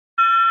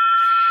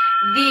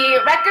The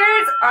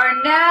records are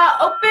now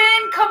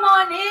open. Come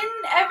on in,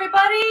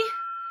 everybody.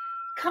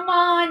 Come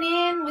on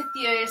in with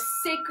your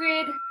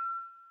sacred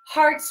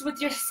hearts, with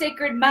your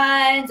sacred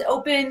minds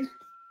open.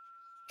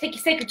 Take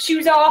your sacred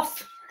shoes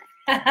off.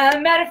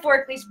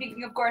 Metaphorically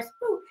speaking, of course.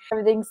 Woo.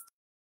 Everything's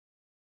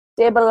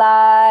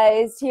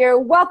stabilized here.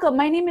 Welcome.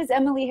 My name is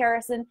Emily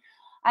Harrison.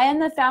 I am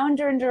the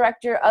founder and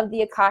director of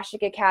the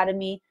Akashic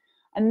Academy,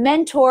 a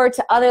mentor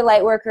to other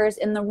lightworkers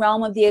in the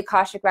realm of the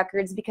Akashic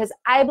Records, because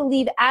I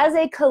believe as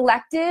a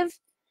collective,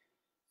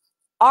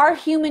 our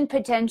human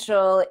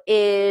potential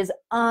is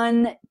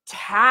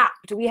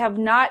untapped. We have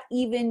not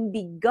even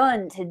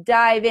begun to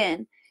dive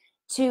in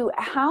to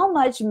how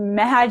much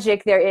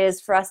magic there is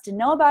for us to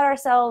know about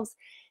ourselves,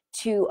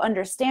 to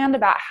understand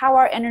about how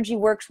our energy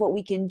works, what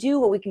we can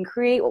do, what we can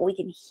create, what we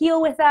can heal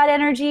with that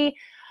energy.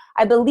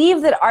 I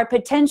believe that our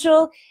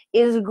potential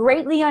is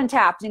greatly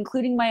untapped,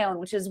 including my own,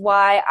 which is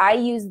why I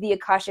use the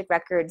Akashic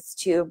Records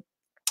to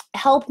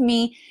help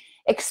me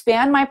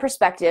expand my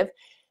perspective.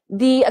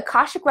 The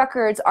Akashic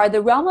Records are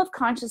the realm of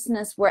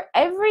consciousness where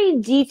every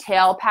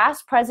detail,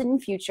 past, present,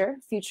 and future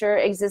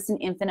exists in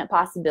infinite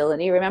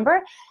possibility,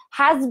 remember,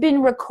 has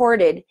been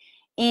recorded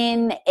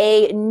in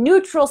a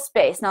neutral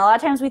space. Now, a lot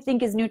of times we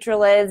think as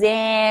neutral as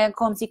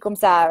comme ci, comme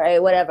ça,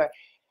 right, whatever.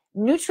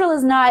 Neutral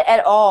is not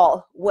at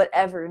all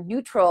whatever.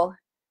 Neutral,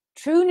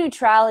 true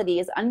neutrality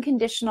is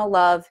unconditional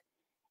love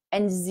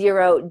and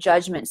zero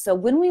judgment. So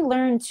when we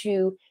learn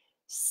to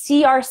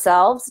see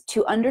ourselves,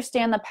 to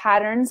understand the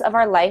patterns of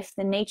our life,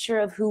 the nature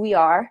of who we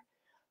are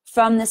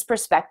from this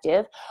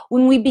perspective,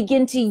 when we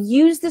begin to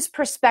use this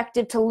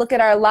perspective to look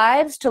at our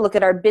lives, to look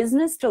at our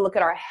business, to look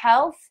at our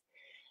health,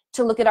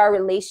 to look at our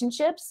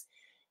relationships,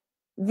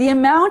 the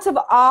amount of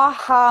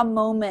aha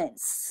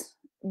moments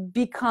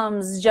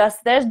becomes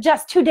there's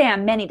just too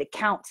damn many to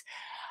count.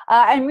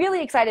 I'm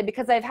really excited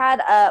because I've had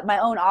my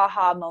own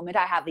aha moment.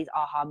 I have these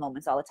aha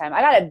moments all the time.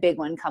 I got a big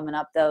one coming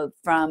up though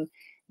from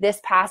this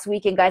past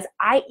weekend, guys.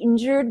 I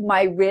injured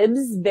my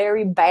ribs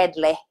very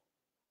badly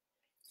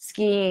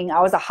skiing.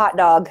 I was a hot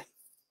dog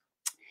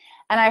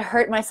and I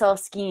hurt myself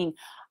skiing.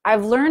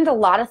 I've learned a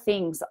lot of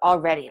things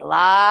already, a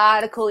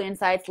lot of cool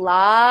insights, a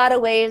lot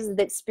of ways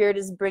that Spirit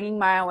is bringing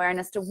my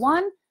awareness to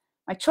one,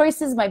 my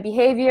choices, my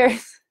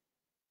behaviors.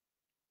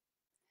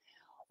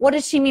 What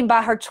does she mean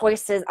by her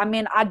choices? I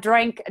mean, I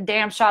drank a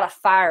damn shot of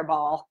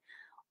Fireball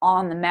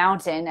on the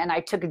mountain and I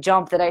took a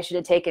jump that I should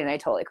have taken and I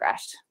totally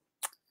crashed.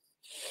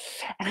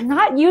 And I'm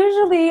not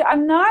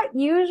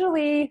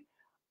usually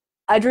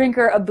a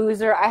drinker, a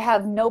boozer. I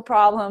have no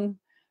problem.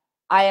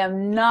 I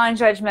am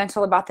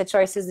non-judgmental about the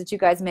choices that you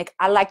guys make.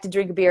 I like to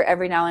drink a beer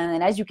every now and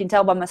then. As you can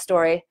tell by my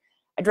story,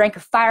 I drank a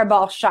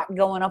Fireball shot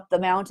going up the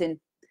mountain.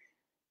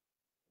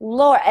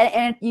 Lord,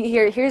 and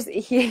here's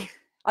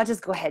I'll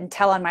just go ahead and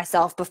tell on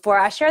myself before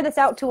I share this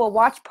out to a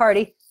watch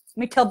party.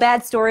 Let me tell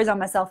bad stories on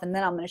myself and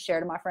then I'm going to share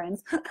to my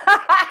friends.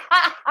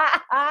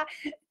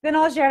 Then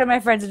I'll share to my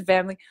friends and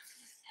family.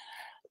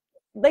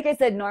 Like I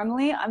said,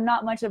 normally I'm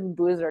not much of a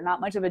boozer, not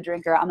much of a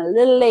drinker. I'm a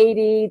little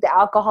lady. The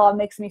alcohol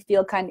makes me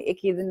feel kind of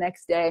icky the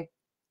next day.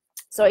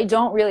 So I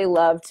don't really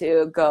love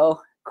to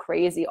go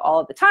crazy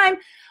all the time,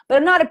 but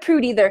I'm not a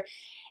prude either.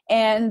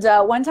 And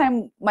one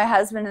time my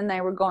husband and I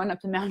were going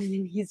up the mountain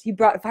and he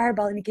brought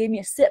Fireball and he gave me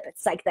a sip.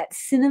 It's like that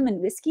cinnamon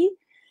whiskey.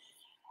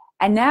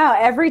 And now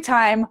every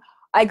time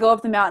I go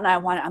up the mountain,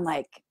 I'm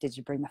like, did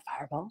you bring the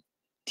Fireball?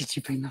 Did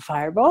you bring the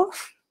Fireball?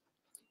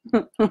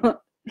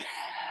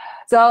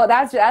 So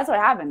that's what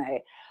happened.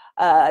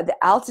 The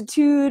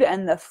altitude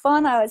and the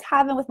fun I was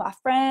having with my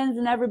friends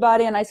and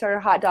everybody, and I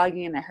started hot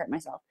dogging and I hurt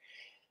myself.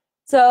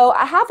 So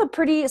I have a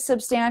pretty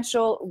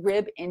substantial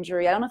rib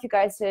injury. I don't know if you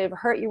guys have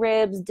hurt your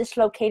ribs,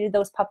 dislocated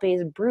those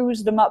puppies,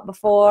 bruised them up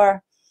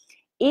before.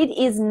 It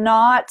is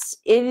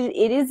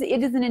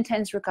an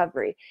intense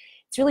recovery.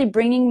 It's really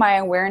bringing my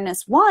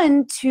awareness,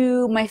 one,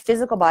 to my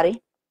physical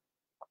body,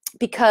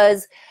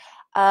 because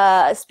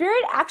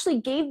Spirit actually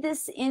gave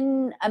this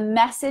in a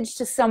message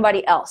to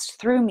somebody else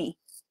through me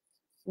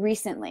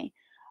recently.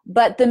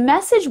 But the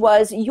message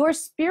was your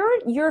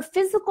spirit, your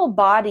physical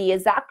body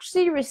is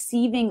actually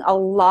receiving a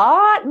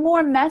lot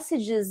more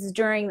messages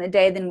during the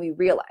day than we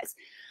realize.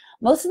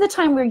 Most of the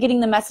time we're getting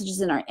the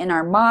messages in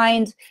our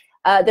mind.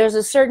 There's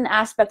a certain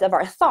aspect of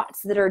our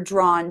thoughts that are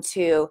drawn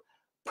to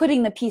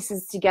putting the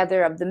pieces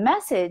together of the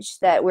message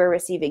that we're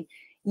receiving.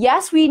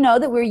 Yes, we know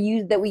that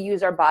we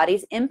use our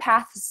bodies,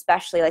 empaths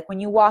especially, like when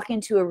you walk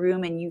into a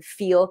room and you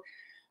feel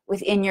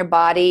within your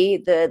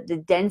body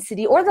the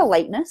density or the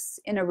lightness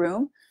in a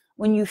room,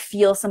 when you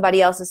feel somebody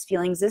else's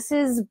feelings. This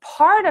is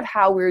part of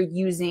how we're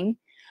using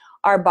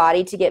our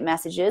body to get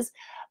messages.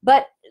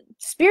 But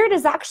Spirit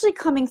is actually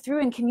coming through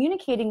and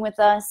communicating with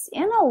us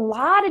in a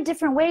lot of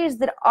different ways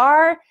that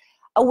our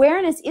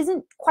awareness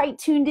isn't quite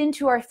tuned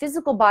into our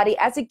physical body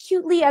as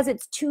acutely as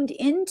it's tuned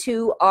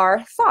into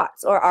our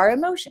thoughts or our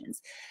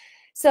emotions.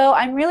 So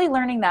I'm really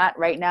learning that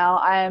right now.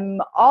 I'm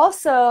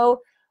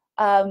also,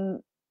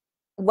 I'm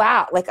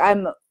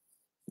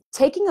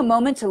taking a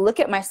moment to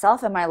look at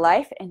myself and my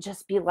life and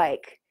just be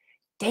like,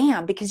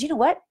 damn, because you know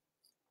what?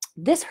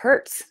 This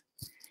hurts.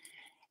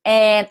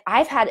 And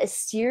I've had a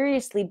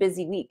seriously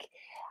busy week.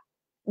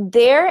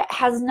 There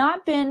has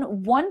not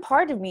been one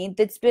part of me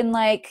that's been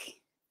like,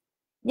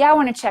 yeah, I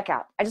want to check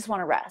out. I just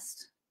want to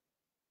rest.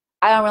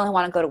 I don't really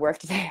want to go to work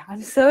today.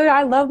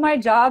 I love my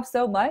job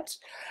so much.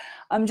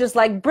 I'm just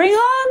like, bring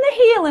on the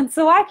healing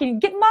so I can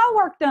get my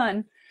work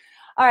done.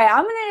 All right,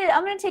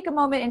 I'm gonna take a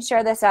moment and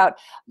share this out.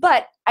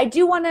 But I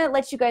do want to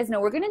let you guys know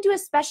we're gonna do a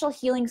special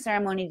healing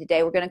ceremony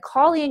today. We're gonna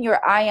call in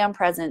your I am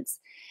presence.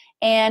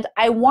 And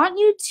I want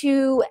you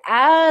to,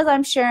 as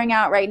I'm sharing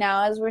out right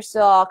now, as we're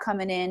still all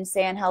coming in,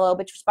 saying hello,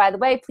 but by the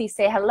way, please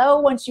say hello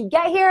once you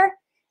get here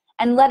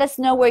and let us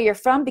know where you're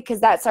from, because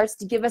that starts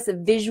to give us a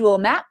visual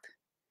map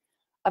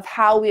of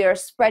how we are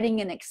spreading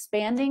and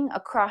expanding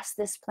across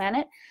this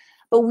planet.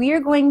 But we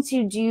are going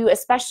to do a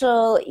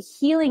special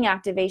healing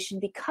activation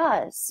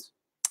because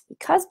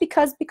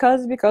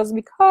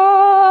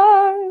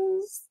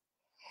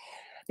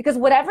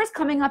whatever's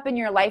coming up in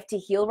your life to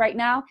heal right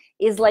now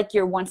is like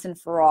your once and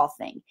for all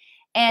thing.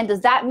 And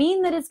does that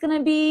mean that it's going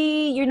to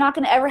be, you're not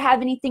going to ever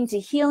have anything to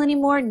heal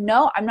anymore?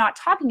 No, I'm not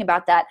talking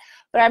about that.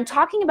 But I'm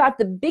talking about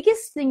the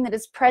biggest thing that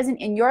is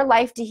present in your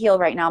life to heal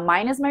right now.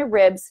 Mine is my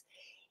ribs.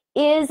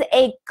 Is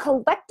a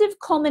collective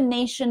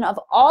culmination of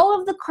all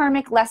of the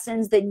karmic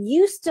lessons that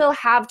you still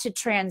have to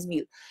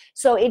transmute.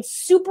 So it's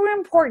super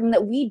important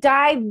that we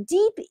dive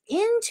deep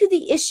into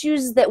the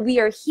issues that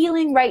we are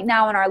healing right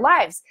now in our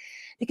lives,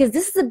 because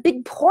this is a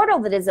big portal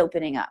that is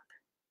opening up.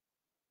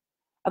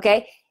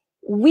 Okay?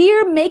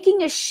 We're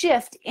making a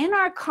shift in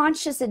our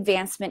conscious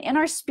advancement, in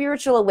our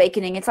spiritual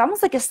awakening. It's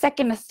almost like a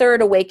second, a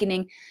third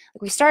awakening.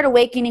 Like we start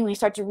awakening, we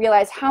start to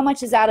realize how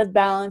much is out of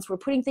balance. We're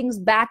putting things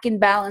back in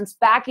balance,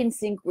 back in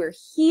sync. We're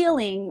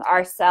healing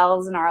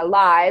ourselves and our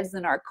lives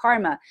and our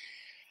karma.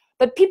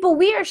 But people,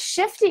 we are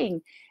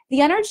shifting. The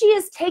energy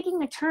is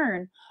taking a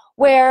turn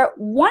where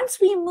once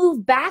we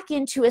move back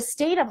into a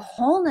state of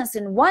wholeness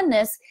and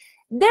oneness,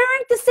 there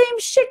ain't the same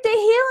shit to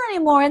heal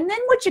anymore. And then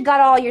what you got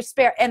all your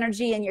spare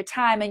energy and your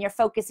time and your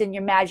focus and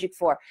your magic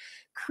for?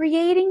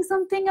 Creating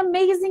something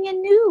amazing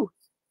and new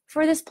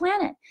for this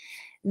planet.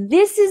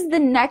 This is the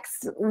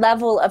next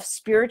level of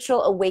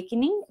spiritual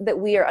awakening that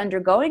we are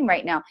undergoing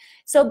right now.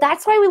 So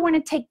that's why we want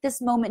to take this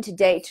moment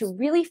today to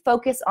really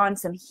focus on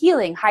some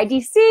healing. Hi,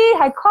 DC.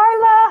 Hi,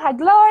 Carla. Hi,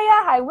 Gloria.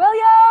 Hi,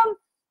 William.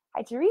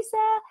 Hi, Teresa.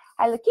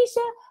 Hi,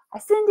 Lakeisha. Hi,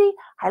 Cindy.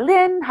 Hi,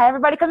 Lynn. Hi,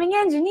 everybody coming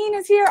in. Janine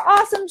is here.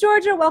 Awesome.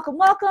 Georgia, welcome,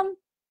 welcome.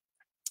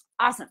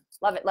 Awesome.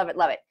 Love it, love it,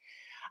 love it.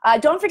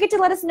 Don't forget to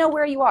let us know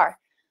where you are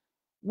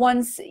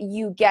once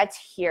you get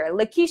here.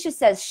 Lakeisha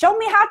says, show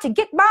me how to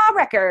get my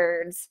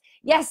records.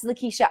 Yes,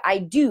 Lakeisha, I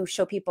do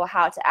show people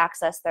how to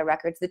access their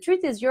records. The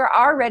truth is you're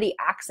already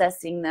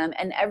accessing them,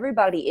 and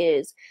everybody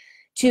is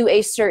to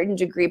a certain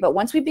degree. But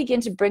once we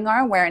begin to bring our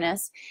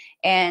awareness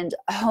and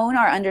hone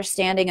our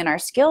understanding and our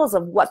skills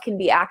of what can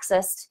be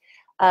accessed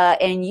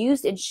and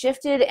used and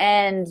shifted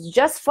and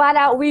just flat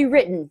out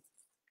rewritten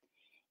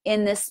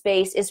in this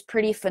space is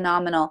pretty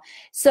phenomenal.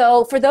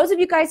 So for those of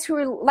you guys who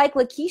are like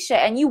Lakeisha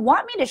and you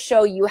want me to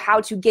show you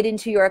how to get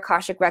into your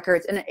Akashic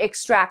Records and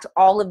extract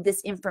all of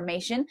this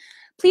information,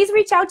 please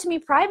reach out to me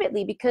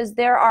privately, because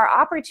there are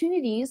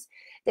opportunities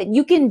that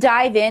you can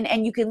dive in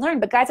and you can learn.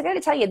 But guys, I got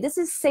to tell you, this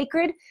is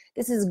sacred.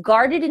 This is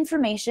guarded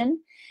information.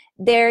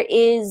 There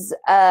is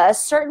a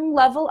certain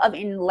level of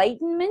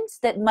enlightenment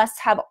that must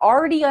have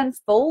already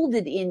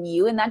unfolded in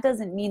you. And that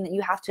doesn't mean that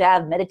you have to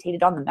have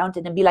meditated on the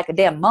mountain and be like a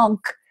damn monk.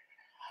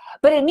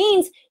 But it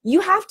means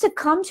you have to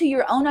come to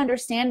your own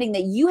understanding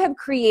that you have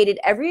created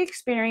every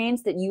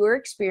experience that you are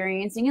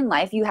experiencing in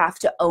life. You have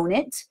to own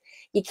it.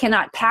 You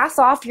cannot pass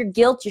off your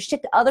guilt, your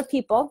shit to other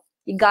people.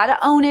 You got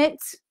to own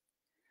it.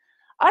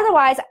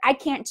 Otherwise, I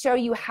can't show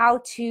you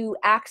how to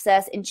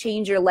access and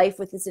change your life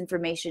with this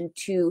information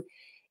to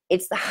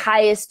its the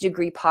highest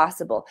degree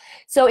possible.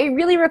 So it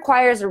really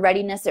requires a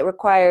readiness. It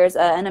requires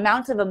an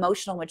amount of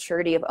emotional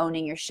maturity of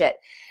owning your shit.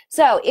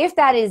 So if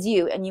that is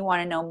you and you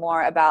want to know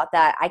more about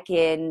that, I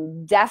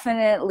can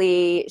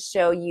definitely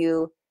show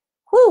you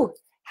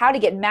how to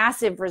get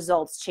massive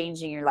results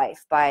changing your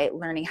life by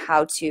learning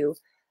how to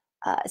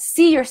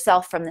see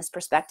yourself from this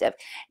perspective.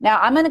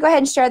 Now, I'm going to go ahead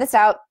and share this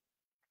out.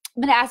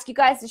 I'm going to ask you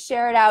guys to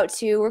share it out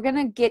too. We're going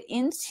to get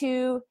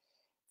into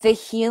the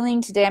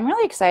healing today. I'm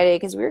really excited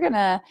because we're going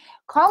to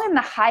call in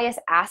the highest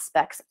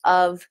aspects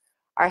of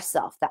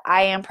ourself, the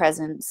I am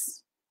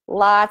presence.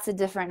 Lots of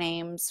different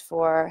names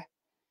for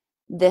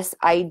this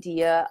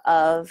idea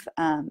of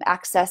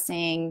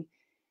accessing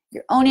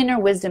your own inner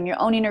wisdom,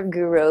 your own inner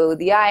guru,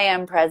 the I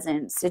am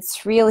presence.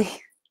 It's really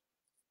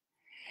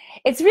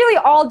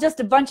all just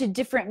a bunch of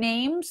different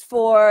names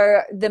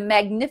for the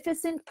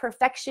magnificent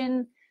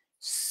perfection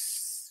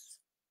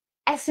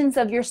essence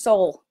of your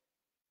soul.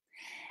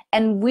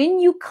 And when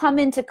you come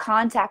into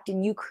contact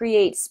and you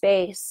create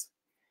space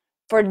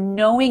for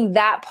knowing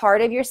that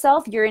part of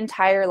yourself, your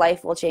entire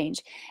life will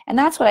change. And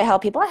that's what I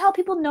help people. I help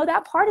people know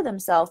that part of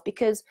themselves,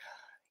 because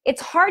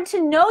it's hard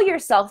to know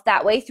yourself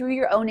that way through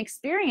your own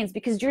experience,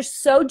 because you're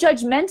so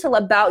judgmental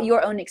about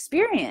your own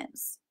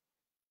experience.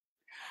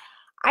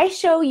 I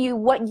show you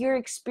what your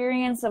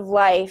experience of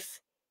life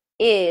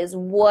is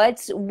what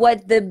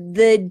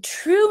the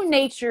true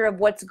nature of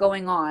what's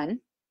going on,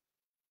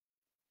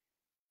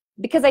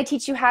 because I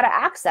teach you how to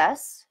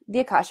access the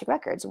Akashic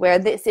Records, where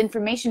this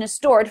information is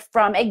stored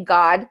from a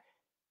God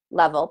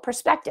level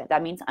perspective.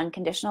 That means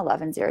unconditional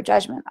love and zero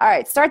judgment. All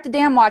right, start the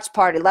damn watch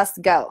party. Let's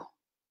go.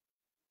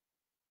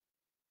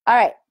 All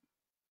right.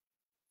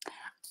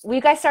 Will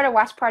you guys start a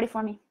watch party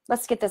for me?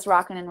 Let's get this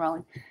rocking and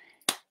rolling.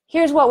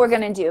 Here's what we're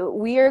going to do.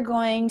 We are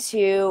going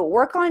to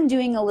work on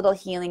doing a little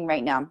healing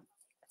right now.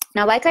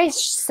 Now, like I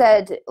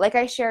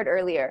shared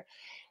earlier,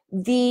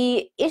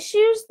 the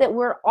issues that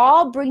we're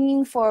all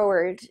bringing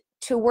forward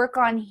to work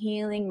on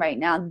healing right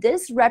now,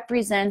 this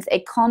represents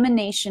a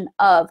culmination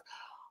of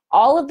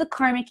all of the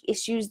karmic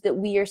issues that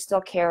we are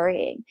still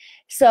carrying.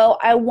 So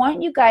I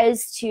want you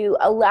guys to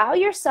allow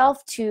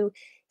yourself to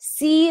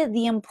see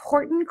the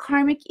important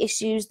karmic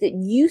issues that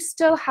you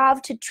still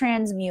have to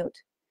transmute,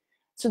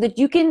 so that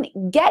you can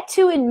get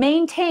to and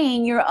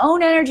maintain your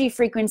own energy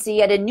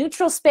frequency at a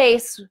neutral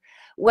space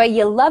where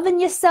you're loving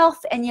yourself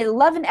and you're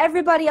loving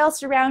everybody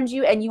else around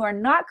you, and you are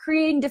not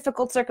creating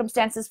difficult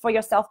circumstances for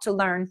yourself to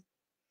learn.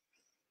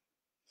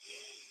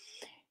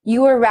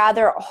 You are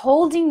rather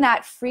holding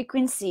that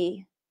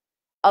frequency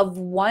of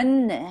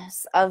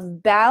oneness,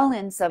 of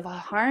balance, of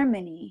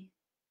harmony.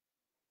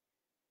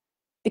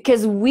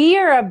 Because we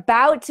are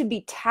about to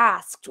be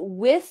tasked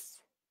with,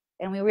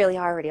 and we really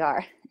already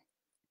are,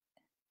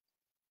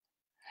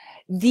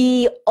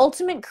 the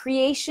ultimate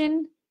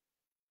creation,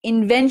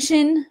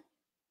 invention,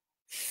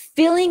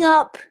 filling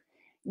up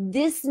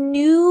this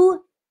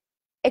new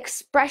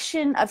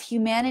expression of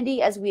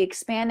humanity as we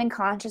expand in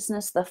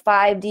consciousness, the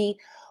 5D.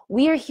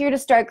 We are here to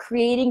start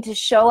creating, to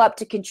show up,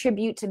 to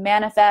contribute, to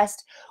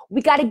manifest.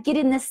 We got to get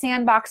in this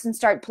sandbox and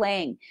start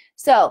playing.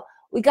 So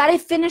we got to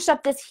finish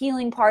up this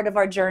healing part of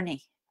our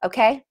journey,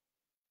 okay?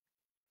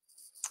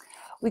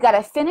 We got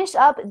to finish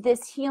up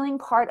this healing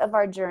part of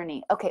our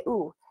journey. Okay,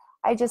 ooh,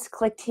 I just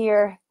clicked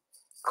here.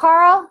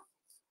 Carl,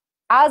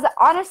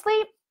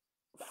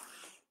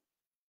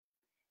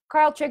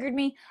 Carl triggered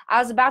me. You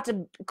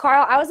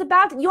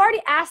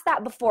already asked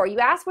that before. You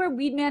asked where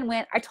Weedman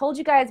went. I told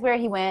you guys where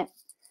he went.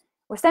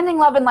 We're sending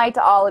love and light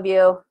to all of you.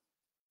 All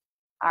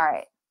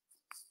right.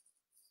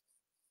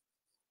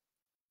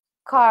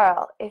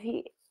 Carl,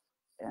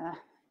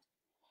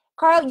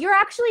 Carl, you're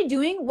actually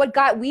doing what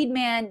got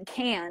Weedman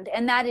canned,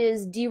 and that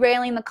is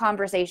derailing the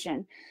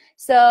conversation.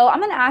 So I'm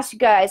going to ask you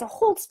guys,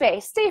 hold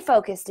space, stay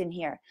focused in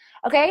here,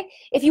 okay?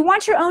 If you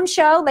want your own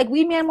show, like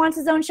Weedman wants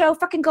his own show,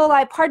 fucking go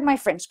live, pardon my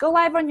French, go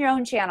live on your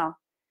own channel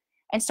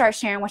and start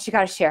sharing what you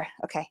got to share,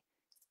 okay?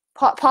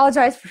 I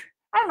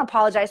don't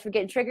apologize for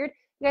getting triggered.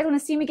 You guys want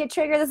to see me get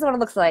triggered? This is what it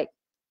looks like.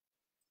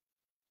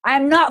 I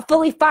am not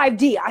fully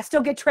 5D. I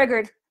still get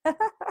triggered. All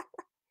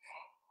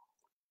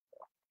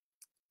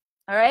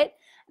right?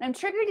 And I'm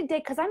triggered today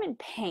because I'm in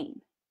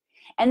pain.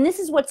 And this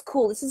is what's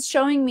cool. This is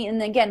showing me,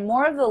 and again,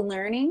 more of the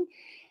learning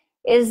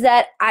is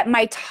that I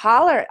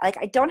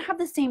don't have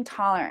the same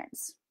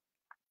tolerance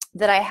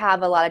that I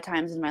have a lot of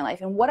times in my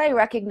life. And what I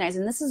recognize,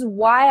 and this is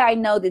why I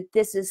know that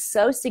this is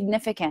so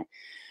significant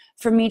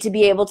for me to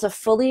be able to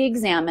fully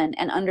examine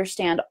and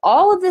understand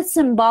all of the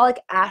symbolic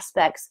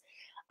aspects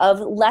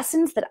of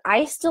lessons that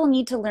I still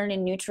need to learn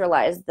and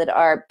neutralize that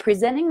are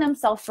presenting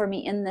themselves for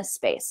me in this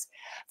space.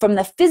 From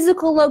the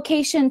physical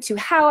location to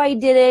how I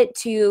did it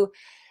to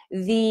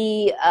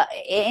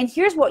and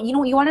here's what, you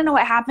want to know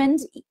what happened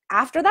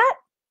after that?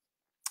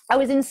 I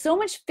was in so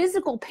much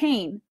physical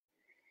pain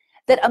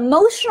that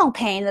emotional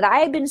pain that I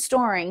had been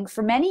storing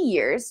for many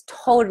years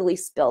totally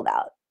spilled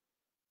out.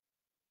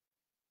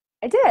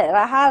 I did.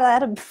 I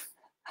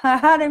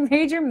had a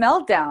major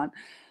meltdown.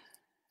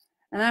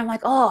 And I'm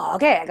like, oh,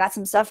 okay, I got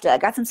some stuff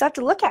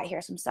to look at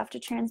here, some stuff to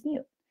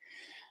transmute.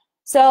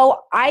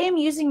 So I am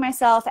using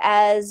myself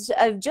as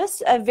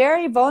just a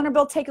very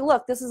vulnerable, take a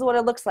look. This is what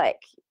it looks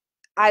like.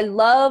 I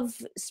love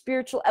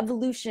spiritual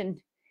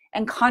evolution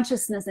and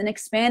consciousness and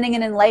expanding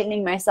and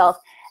enlightening myself.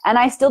 And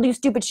I still do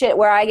stupid shit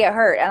where I get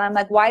hurt. And I'm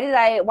like, why did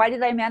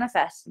I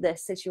manifest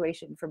this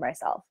situation for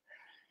myself?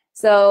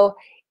 So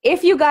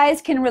if you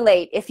guys can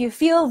relate, if you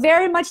feel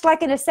very much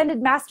like an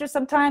ascended master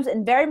sometimes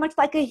and very much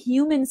like a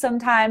human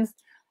sometimes,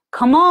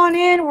 come on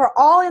in. We're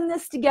all in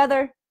this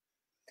together.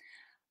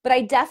 But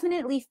I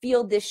definitely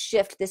feel this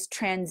shift, this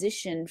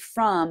transition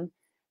from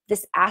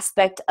this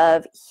aspect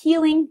of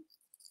healing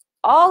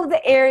all of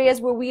the areas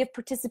where we have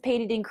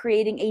participated in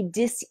creating a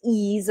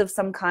dis-ease of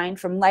some kind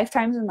from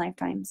lifetimes and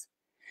lifetimes,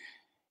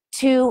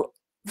 to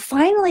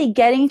finally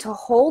getting to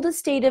hold a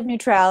state of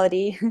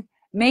neutrality,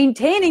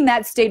 maintaining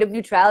that state of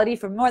neutrality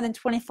for more than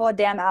 24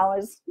 damn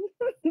hours,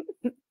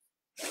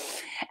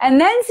 and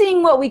then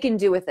seeing what we can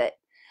do with it.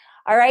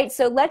 All right,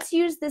 so let's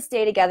use this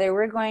day together.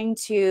 We're going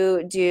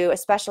to do a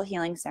special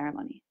healing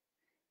ceremony.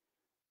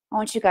 I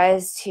want you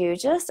guys to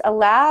just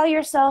allow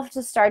yourself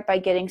to start by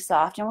getting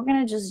soft, and we're going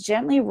to just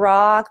gently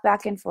rock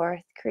back and forth.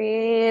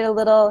 Create a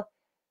little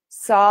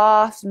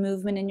soft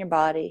movement in your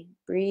body.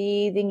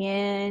 Breathing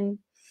in.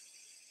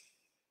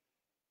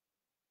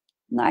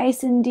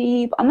 Nice and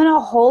deep. I'm going to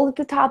hold at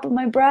the top of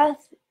my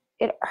breath.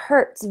 It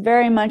hurts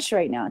very much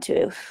right now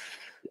to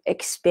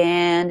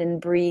expand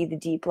and breathe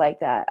deep like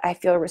that. I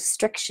feel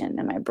restriction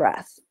in my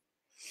breath.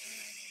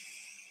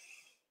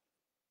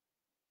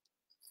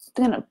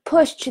 I'm going to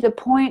push to the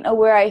point of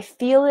where I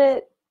feel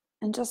it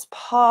and just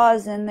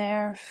pause in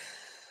there.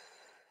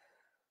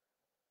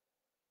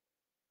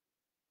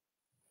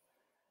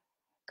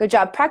 Good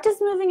job. Practice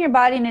moving your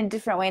body in a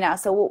different way now.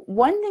 So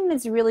one thing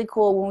that's really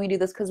cool when we do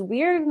this, because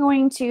we're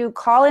going to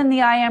call in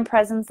the I am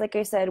presence, like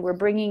I said, we're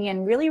bringing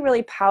in really,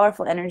 really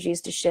powerful energies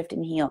to shift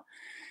and heal.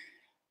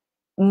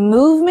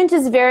 Movement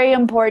is very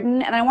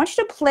important, and I want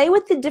you to play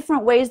with the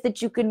different ways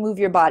that you can move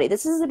your body.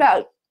 This is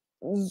about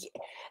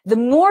the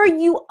more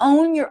you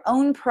own your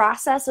own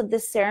process of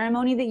this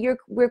ceremony that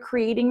we're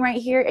creating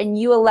right here, and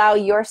you allow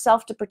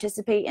yourself to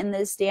participate in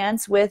this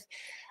dance with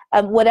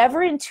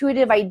whatever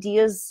intuitive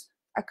ideas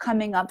are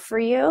coming up for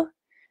you,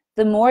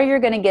 the more you're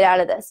going to get out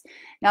of this.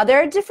 Now,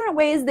 there are different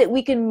ways that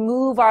we can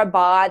move our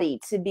body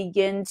to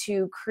begin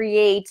to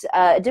create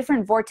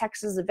different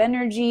vortexes of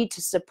energy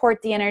to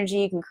support the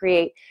energy. You can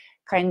create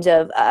kind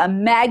of a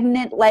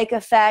magnet-like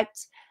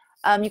effect.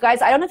 You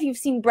guys, I don't know if you've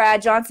seen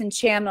Brad Johnson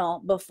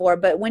channel before,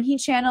 but when he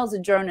channels a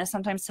drona,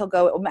 sometimes he'll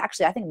go,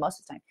 actually, I think most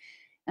of the time,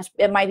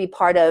 it might be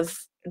part of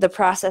the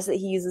process that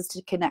he uses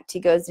to connect. He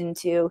goes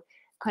into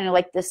kind of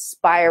like this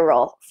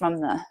spiral from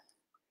the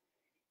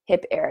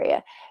hip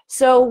area.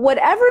 So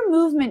whatever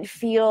movement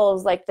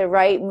feels like the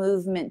right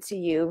movement to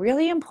you,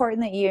 really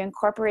important that you're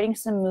incorporating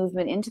some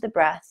movement into the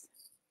breath.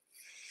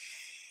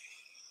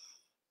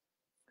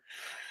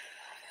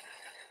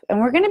 And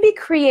we're going to be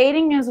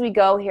creating as we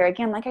go here.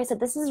 Again, like I said,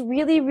 this is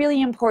really,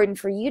 really important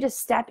for you to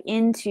step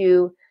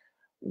into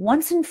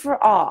once and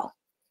for all,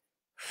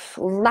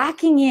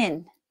 locking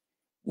in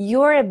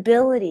your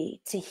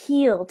ability to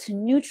heal, to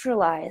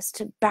neutralize,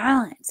 to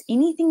balance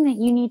anything that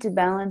you need to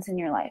balance in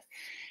your life.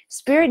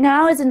 Spirit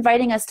now is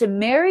inviting us to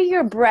marry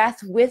your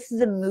breath with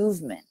the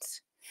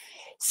movement.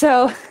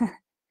 So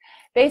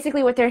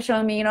basically what they're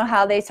showing me, you know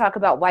how they talk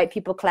about white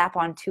people clap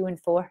on 2 and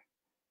 4?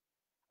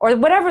 Or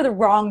whatever the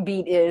wrong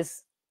beat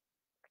is.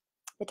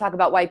 They talk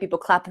about white people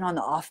clapping on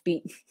the off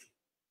beat.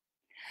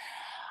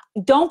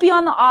 Don't be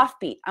on the off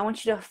beat. I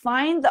want you to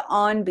find the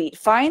on beat.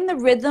 Find the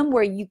rhythm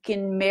where you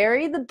can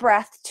marry the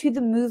breath to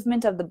the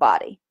movement of the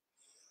body.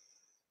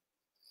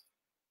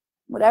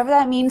 Whatever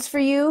that means for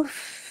you.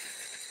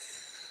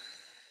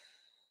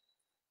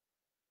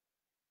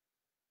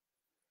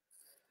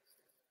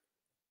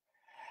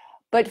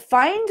 But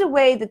find a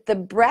way that the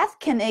breath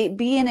can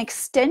be an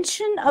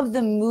extension of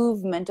the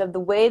movement, of the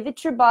way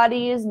that your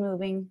body is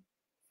moving.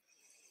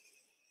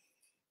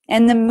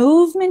 And the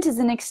movement is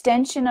an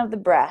extension of the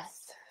breath.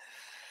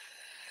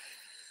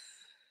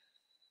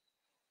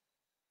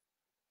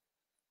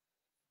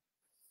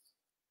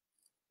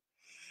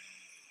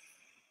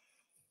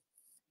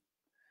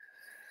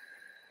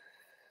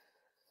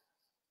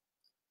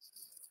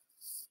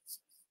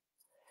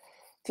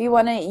 If you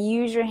want to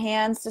use your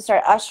hands to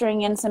start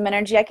ushering in some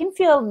energy, I can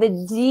feel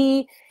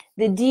the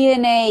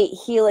DNA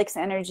helix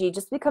energy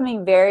just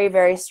becoming very,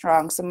 very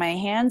strong. So my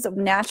hands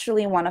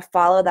naturally want to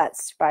follow that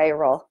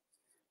spiral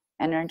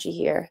energy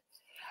here.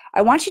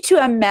 I want you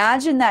to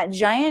imagine that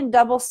giant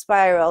double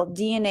spiral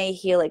DNA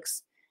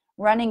helix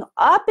running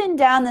up and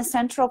down the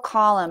central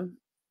column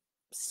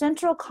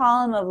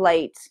of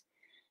light.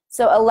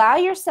 So allow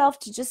yourself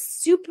to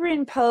just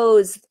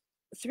superimpose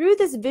through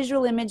this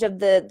visual image of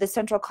the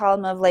central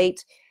column of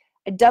light,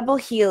 a double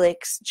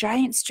helix,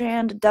 giant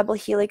strand, double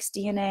helix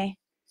DNA.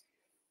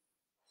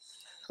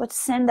 Let's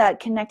send that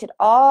connected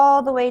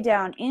all the way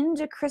down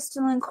into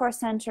crystalline core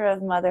center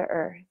of Mother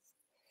Earth.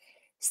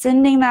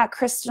 Sending that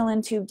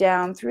crystalline tube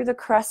down through the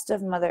crust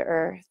of Mother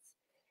Earth,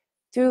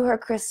 through her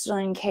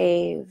crystalline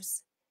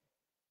caves,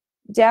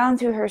 down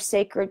through her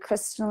sacred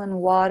crystalline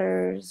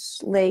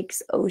waters,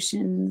 lakes,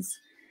 oceans,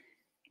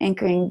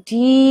 anchoring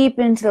deep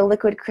into the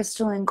liquid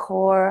crystalline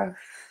core.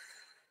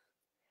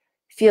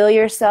 Feel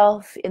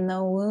yourself in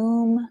the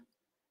womb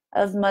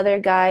of Mother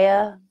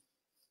Gaia,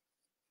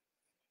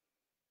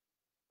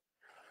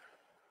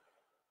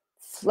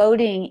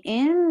 floating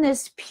in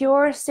this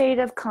pure state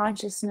of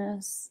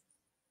consciousness,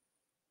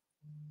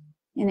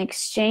 in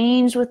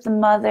exchange with the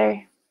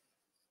Mother,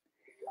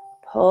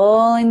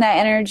 pulling that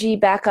energy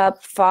back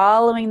up,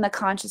 following the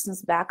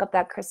consciousness back up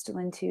that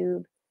crystalline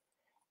tube.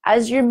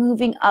 As you're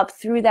moving up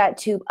through that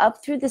tube,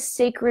 up through the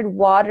sacred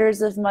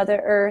waters of Mother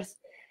Earth,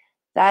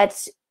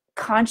 that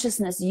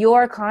consciousness,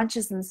 your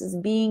consciousness, is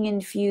being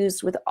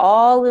infused with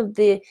all of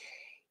the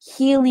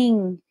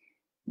healing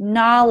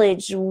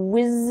knowledge,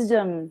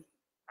 wisdom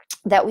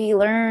that we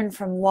learn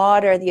from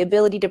water, the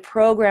ability to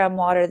program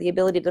water, the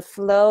ability to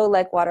flow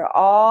like water,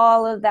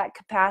 all of that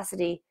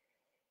capacity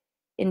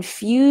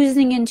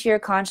infusing into your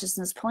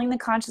consciousness, pulling the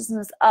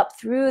consciousness up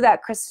through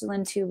that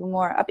crystalline tube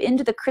more, up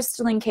into the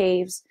crystalline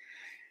caves.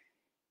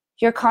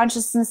 Your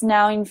consciousness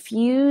now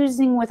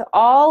infusing with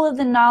all of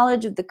the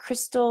knowledge of the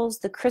crystals,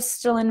 the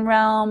crystalline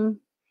realm,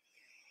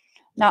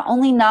 not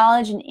only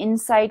knowledge and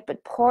insight,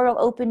 but portal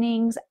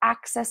openings,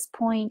 access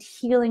point,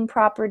 healing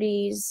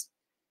properties.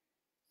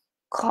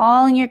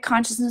 Calling your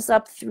consciousness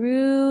up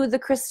through the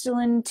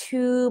crystalline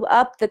tube,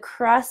 up the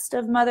crust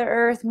of Mother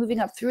Earth,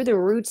 moving up through the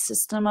root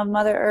system of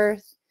Mother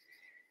Earth.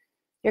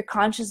 Your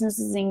consciousness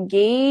is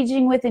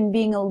engaging with and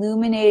being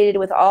illuminated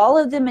with all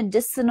of the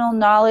medicinal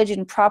knowledge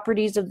and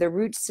properties of the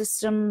root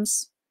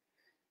systems,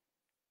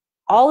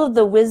 all of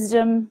the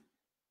wisdom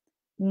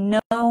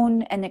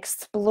known and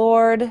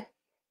explored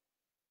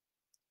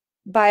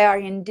by our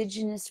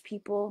indigenous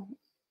people,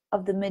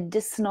 of the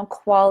medicinal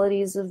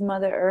qualities of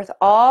Mother Earth,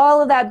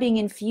 all of that being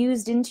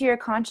infused into your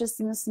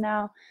consciousness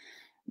now,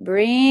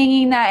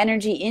 bringing that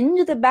energy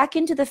back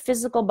into the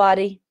physical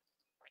body,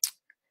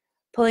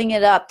 pulling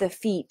it up the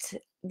feet,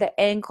 the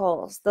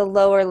ankles, the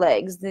lower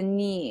legs, the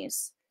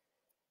knees,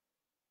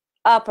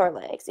 upper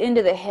legs,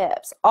 into the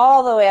hips,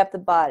 all the way up the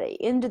body,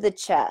 into the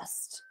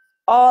chest,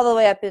 all the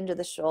way up into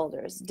the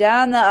shoulders,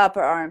 down the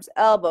upper arms,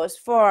 elbows,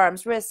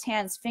 forearms, wrists,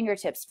 hands,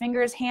 fingertips.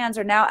 Fingers, hands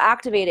are now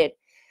activated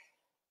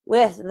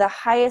with the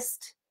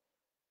highest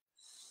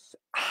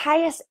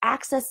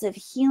access of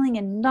healing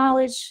and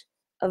knowledge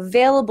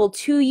available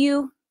to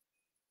you.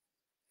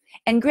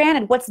 And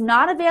granted, what's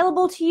not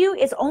available to you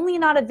is only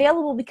not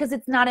available because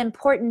it's not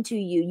important to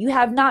you. You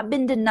have not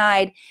been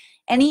denied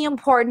any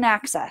important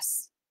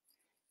access.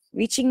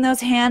 Reaching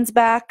those hands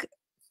back,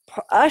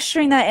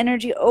 ushering that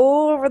energy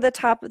over the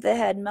top of the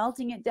head,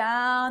 melting it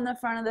down the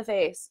front of the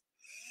face.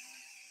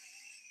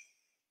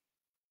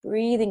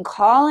 Breathing,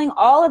 calling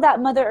all of that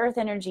Mother Earth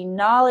energy,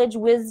 knowledge,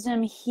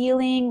 wisdom,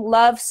 healing,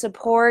 love,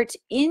 support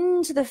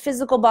into the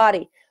physical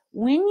body.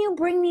 When you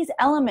bring these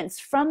elements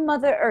from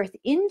Mother Earth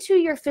into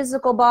your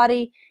physical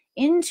body,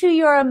 into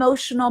your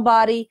emotional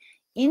body,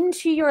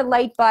 into your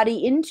light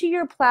body, into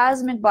your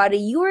plasmic body,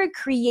 you are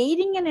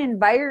creating an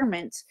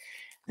environment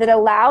that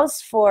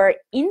allows for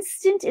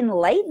instant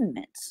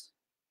enlightenment.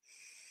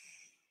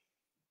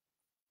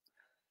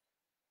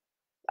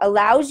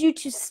 Allows you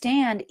to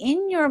stand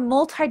in your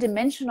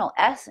multidimensional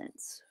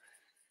essence.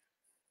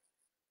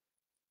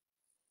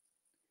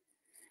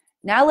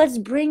 Now let's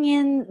bring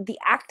in the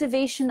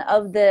activation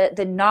of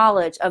the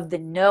knowledge, of the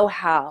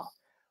know-how,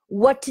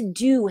 what to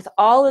do with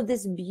all of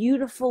this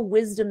beautiful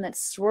wisdom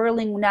that's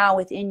swirling now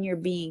within your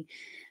being.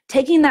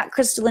 Taking that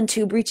crystalline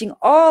tube, reaching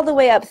all the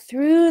way up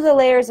through the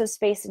layers of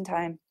space and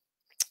time,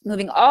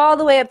 moving all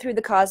the way up through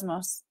the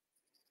cosmos,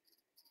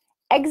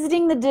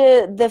 exiting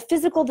the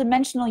physical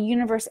dimensional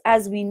universe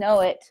as we know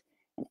it,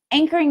 and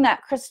anchoring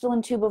that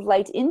crystalline tube of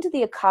light into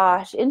the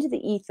Akash, into the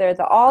ether,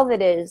 the all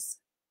that is.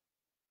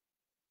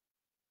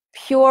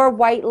 Pure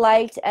white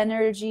light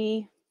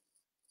energy.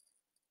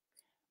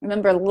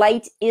 Remember,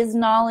 light is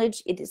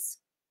knowledge. It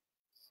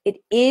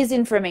is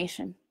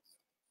information.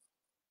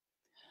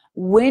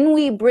 When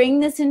we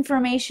bring this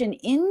information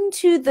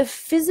into the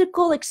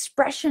physical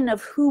expression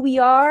of who we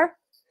are,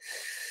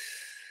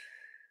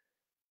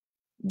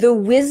 the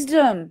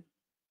wisdom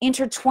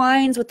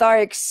intertwines with our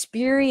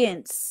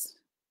experience,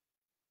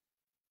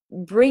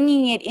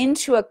 bringing it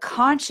into a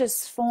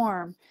conscious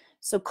form.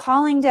 So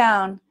calling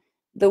down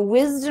the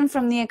wisdom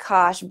from the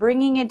Akash,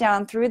 bringing it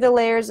down through the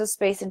layers of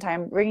space and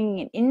time, bringing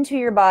it into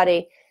your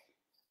body,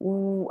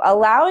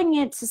 allowing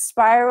it to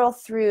spiral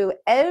through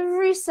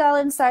every cell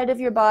inside of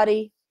your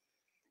body,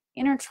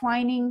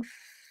 intertwining,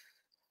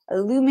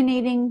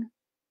 illuminating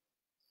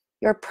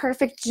your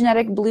perfect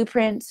genetic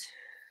blueprint.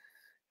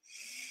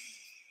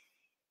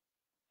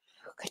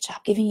 Good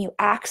job, giving you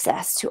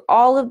access to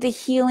all of the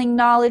healing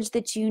knowledge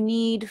that you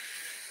need.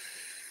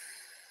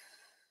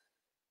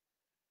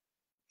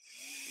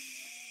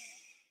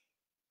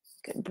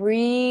 Good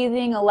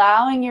breathing,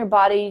 allowing your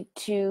body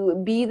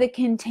to be the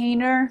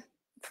container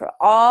for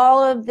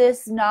all of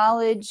this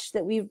knowledge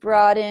that we've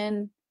brought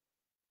in.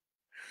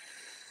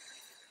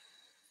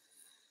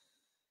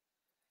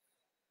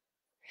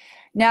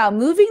 Now,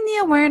 moving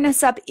the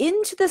awareness up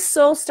into the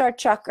soul star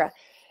chakra.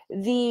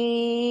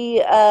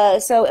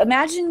 So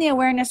imagine the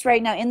awareness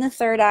right now in the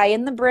third eye,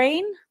 in the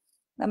brain,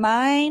 the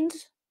mind.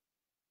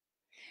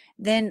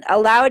 Then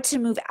allow it to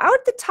move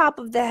out the top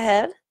of the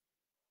head,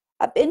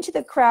 up into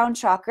the crown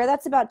chakra.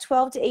 That's about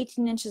 12 to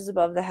 18 inches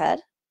above the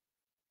head.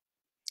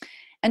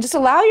 And just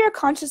allow your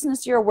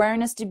consciousness, your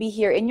awareness to be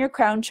here in your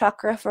crown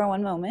chakra for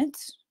one moment.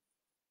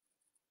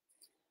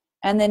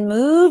 And then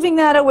moving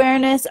that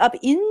awareness up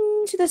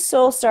into the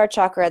soul star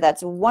chakra.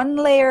 That's one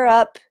layer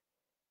up,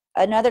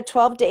 another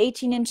 12 to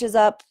 18 inches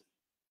up.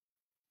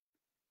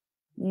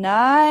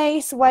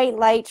 Nice white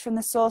light from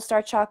the soul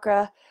star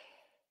chakra.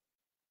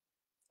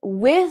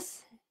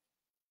 With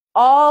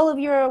all of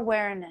your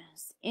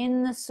awareness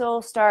in the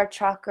soul star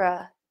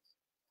chakra,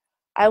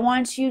 I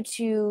want you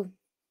to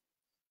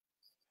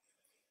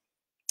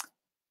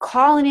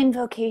call an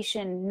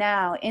invocation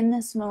now in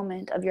this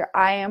moment of your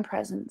I am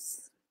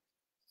presence.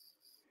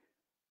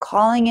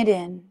 Calling it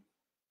in,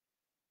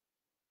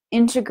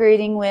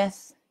 integrating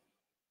with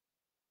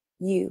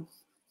you.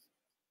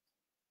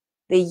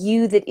 The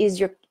you that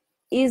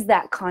is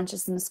that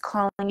consciousness,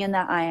 calling in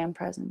that I am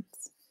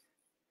presence.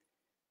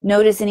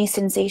 Notice any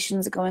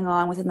sensations going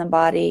on within the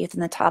body,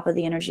 within the top of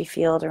the energy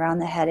field, around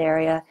the head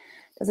area.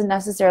 Doesn't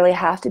necessarily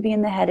have to be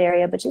in the head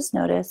area, but just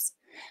notice.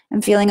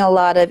 I'm feeling a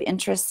lot of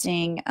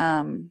interesting,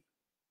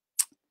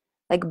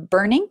 like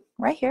burning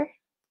right here.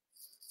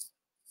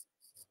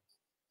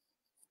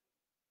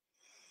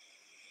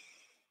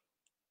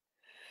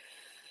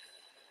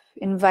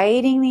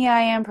 Inviting the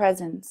I am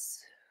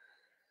presence.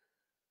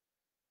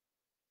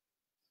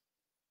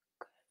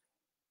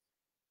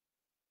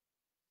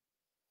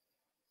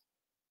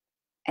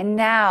 And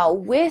now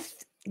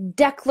with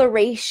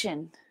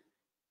declaration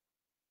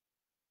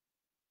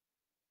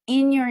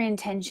in your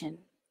intention,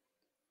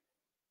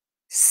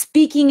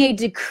 speaking a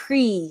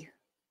decree,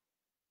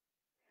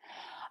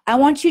 I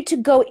want you to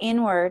go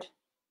inward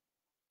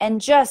and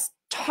just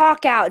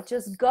talk out,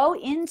 just go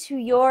into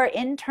your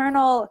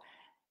internal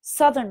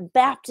Southern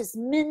Baptist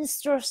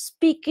minister,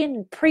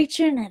 speaking,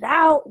 preaching it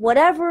out,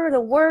 whatever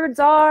the words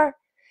are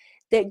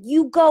that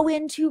you go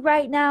into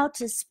right now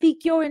to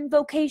speak your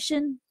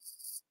invocation,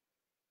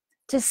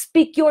 to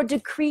speak your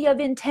decree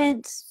of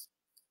intent,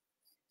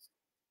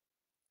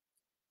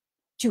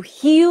 to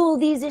heal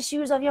these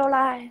issues of your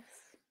life.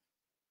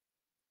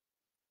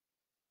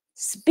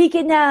 Speak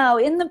it now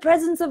in the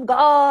presence of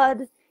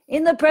God,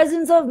 in the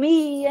presence of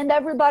me and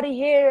everybody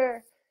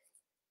here.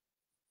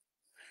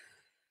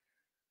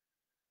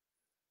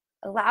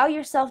 Allow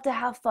yourself to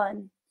have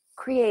fun.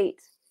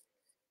 Create.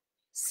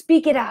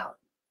 Speak it out.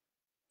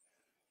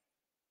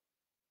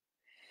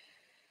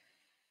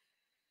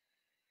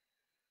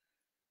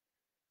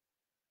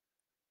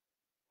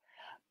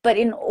 But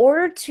in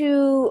order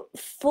to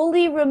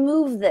fully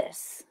remove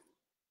this,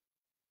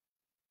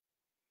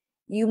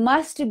 you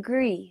must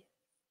agree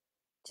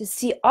to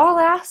see all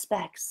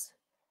aspects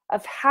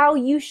of how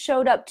you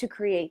showed up to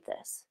create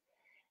this.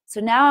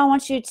 So now I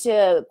want you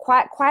to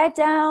quiet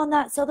down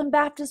that Southern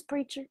Baptist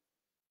preacher.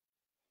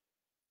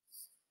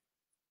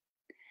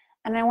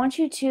 And I want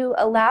you to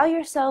allow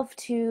yourself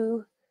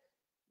to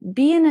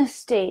be in a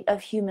state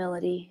of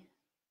humility.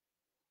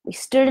 We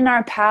stood in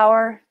our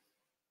power.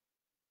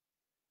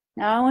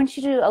 Now I want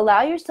you to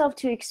allow yourself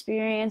to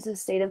experience a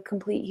state of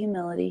complete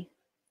humility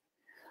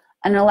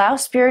and allow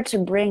Spirit to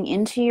bring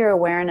into your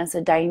awareness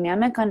a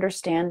dynamic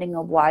understanding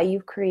of why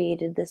you've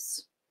created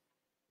this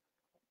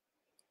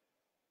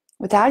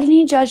without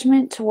any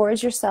judgment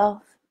towards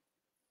yourself,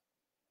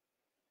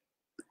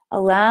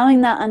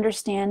 allowing that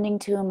understanding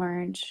to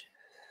emerge.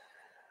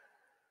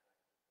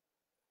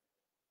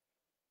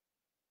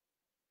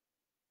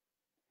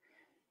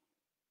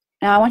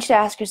 Now I want you to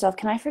ask yourself,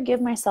 can I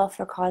forgive myself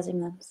for causing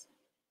this?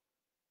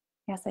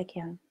 Yes, I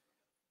can.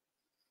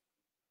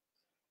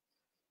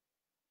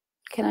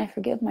 Can I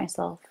forgive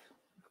myself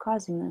for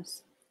causing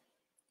this?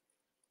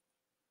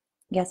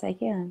 Yes, I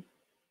can.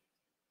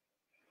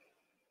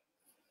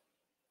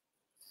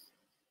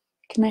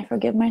 Can I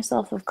forgive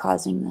myself of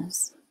causing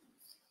this?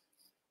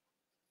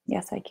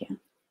 Yes, I can.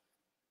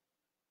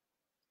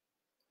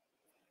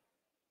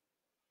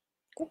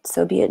 Good.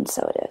 So be it and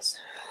so it is.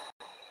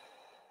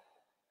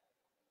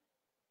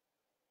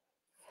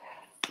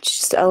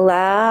 Just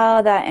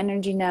allow that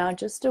energy now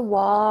just to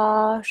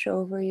wash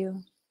over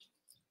you.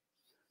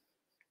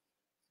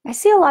 I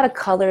see a lot of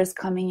colors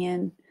coming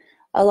in.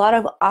 A lot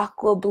of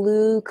aqua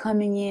blue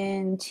coming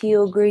in,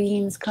 teal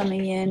greens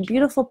coming in,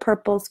 beautiful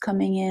purples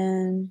coming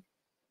in.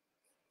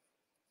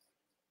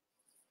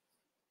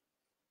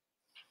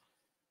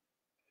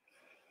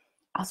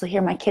 I also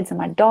hear my kids and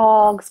my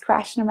dogs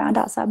crashing around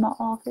outside my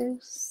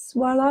office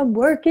while I'm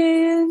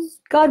working.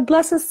 God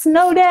bless a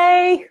snow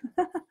day.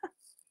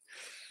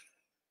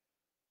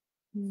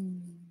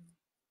 One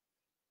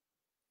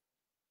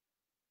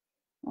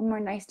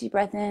more nice deep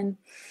breath in.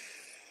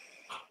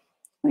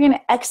 We're going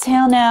to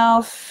exhale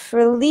now,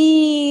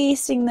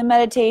 releasing the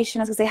meditation.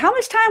 I was going to say, how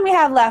much time we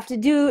have left to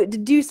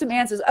do some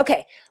answers?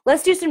 Okay,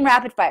 let's do some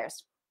rapid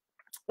fires.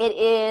 It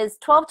is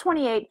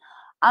 12:28.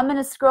 I'm going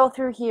to scroll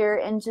through here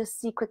and just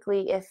see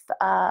quickly if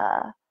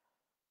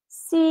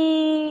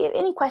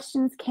any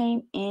questions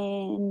came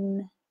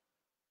in.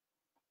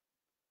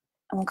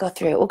 And we'll go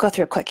through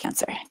a quick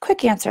answer.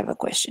 Quick answer of a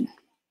question.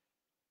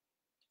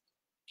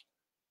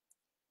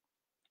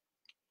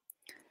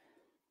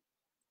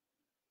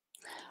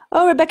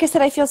 Oh, Rebecca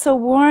said, I feel so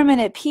warm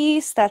and at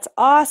peace. That's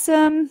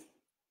awesome.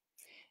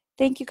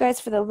 Thank you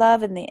guys for the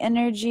love and the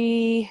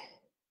energy.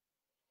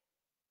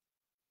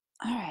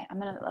 All right,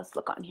 let's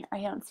look on here.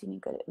 I don't see any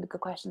good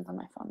questions on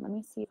my phone. Let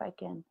me see if I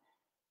can.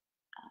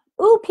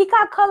 Ooh,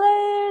 peacock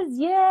colors.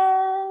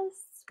 Yes.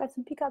 Got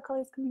some peacock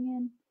colors coming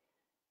in.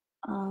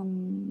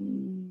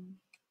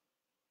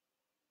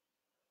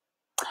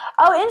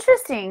 Oh,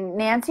 interesting.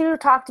 Nancy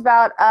talked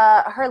about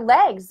her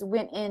legs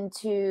went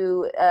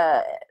into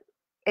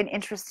an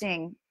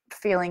interesting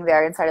feeling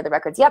there inside of the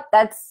records. Yep,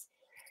 I'm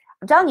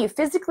telling you,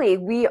 physically,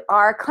 we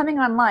are coming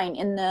online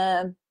in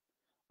the,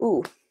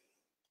 ooh,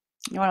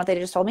 you know what they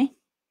just told me?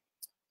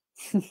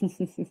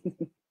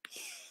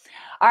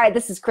 All right,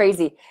 this is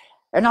crazy.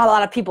 There are not a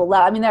lot of people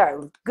left. I mean, there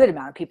are a good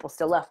amount of people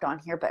still left on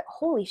here, but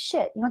holy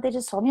shit. You know what they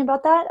just told me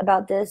about that?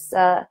 About this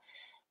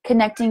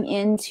connecting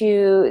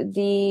into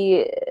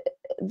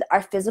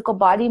our physical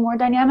body more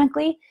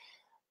dynamically?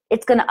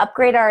 It's going to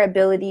upgrade our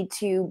ability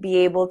to be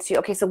able to,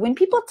 okay, so when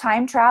people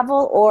time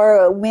travel,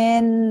 or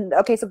when,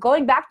 okay, so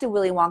going back to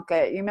Willy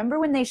Wonka, you remember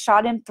when they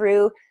shot him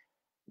through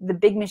the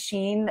big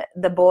machine,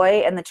 the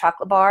boy and the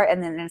chocolate bar,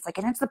 and then it's like,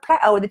 and it's the,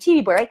 the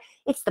TV boy, right?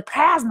 It's the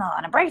plasma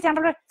and a breakdown.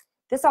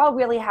 This all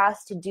really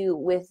has to do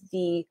with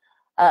the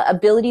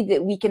ability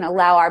that we can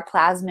allow our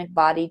plasmic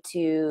body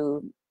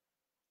to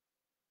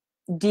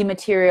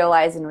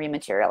dematerialize and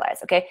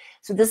rematerialize. Okay,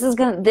 so this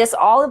is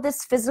all of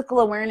this physical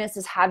awareness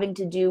is having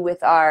to do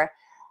with our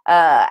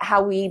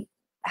how we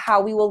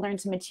will learn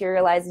to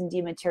materialize and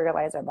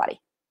dematerialize our body.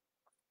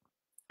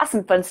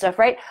 Awesome, fun stuff,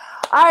 right?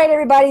 All right,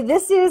 everybody,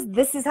 this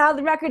is how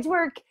the records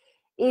work.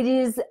 It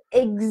is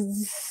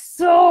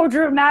so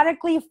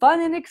dramatically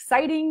fun and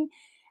exciting,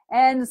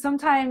 and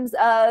sometimes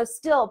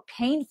still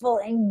painful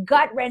and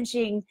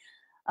gut-wrenching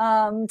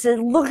to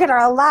look at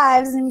our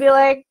lives and be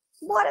like,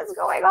 what is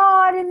going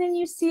on? And then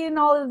you see in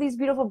all of these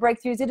beautiful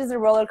breakthroughs, it is a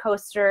roller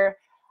coaster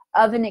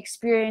of an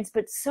experience,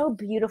 but so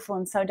beautiful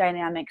and so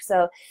dynamic.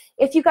 So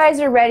if you guys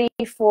are ready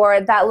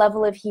for that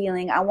level of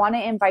healing, I want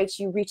to invite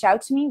you, reach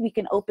out to me. We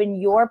can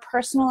open your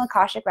personal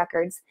Akashic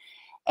records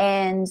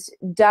and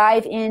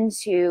dive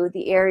into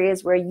the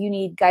areas where you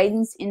need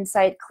guidance,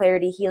 insight,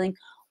 clarity, healing.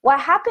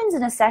 What happens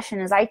in a session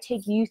is I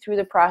take you through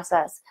the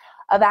process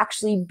of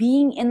actually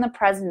being in the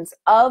presence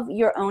of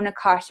your own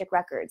Akashic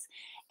records.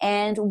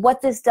 And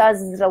what this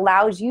does is it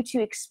allows you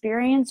to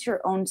experience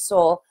your own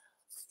soul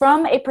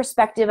from a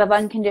perspective of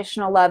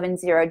unconditional love and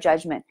zero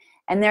judgment.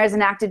 And there's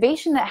an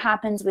activation that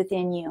happens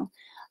within you,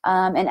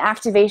 an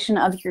activation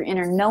of your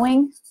inner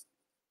knowing,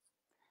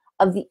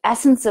 of the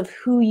essence of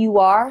who you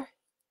are,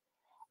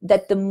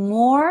 that the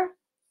more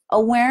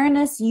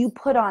awareness you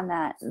put on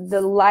that,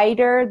 the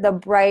lighter, the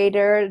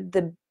brighter,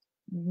 the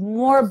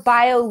more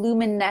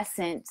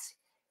bioluminescent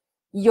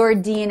your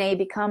DNA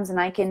becomes. And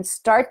I can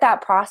start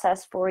that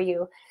process for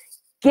you,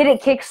 get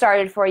it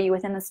kickstarted for you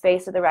within the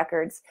space of the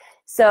records.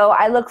 So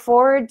I look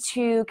forward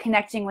to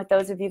connecting with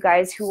those of you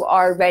guys who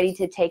are ready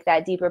to take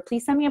that deeper.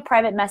 Please send me a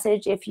private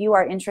message if you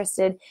are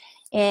interested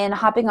in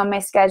hopping on my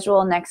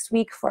schedule next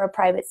week for a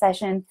private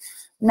session.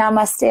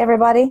 Namaste,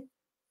 everybody.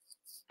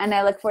 And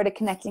I look forward to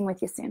connecting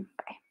with you soon. Bye.